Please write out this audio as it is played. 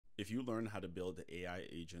If you learn how to build AI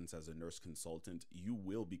agents as a nurse consultant, you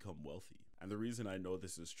will become wealthy. And the reason I know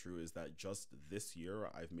this is true is that just this year,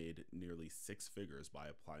 I've made nearly 6 figures by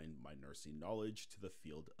applying my nursing knowledge to the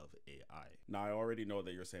field of AI. Now, I already know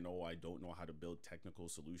that you're saying, oh, I don't know how to build technical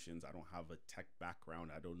solutions. I don't have a tech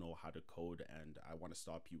background. I don't know how to code. And I want to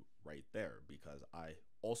stop you right there because I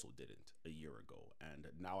also didn't a year ago. And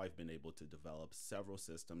now I've been able to develop several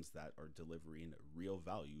systems that are delivering real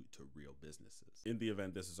value to real businesses. In the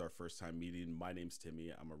event this is our first time meeting, my name's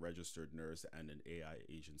Timmy. I'm a registered nurse and an AI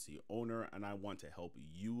agency owner, and I want to help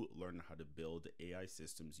you learn how to build AI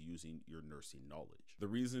systems using your nursing knowledge. The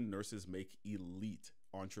reason nurses make elite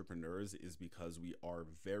entrepreneurs is because we are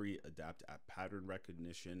very adept at pattern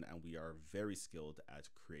recognition and we are very skilled at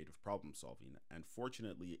creative problem solving. And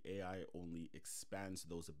fortunately, AI only expands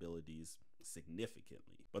those abilities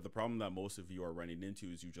significantly. But the problem that most of you are running into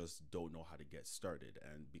is you just don't know how to get started.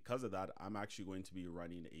 And because of that, I'm actually going to be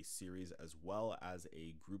running a series as well as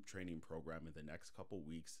a group training program in the next couple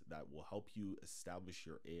weeks that will help you establish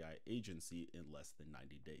your AI agency in less than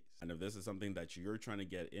 90 days. And if this is something that you're trying to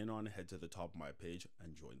get in on, head to the top of my page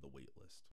and join the waitlist.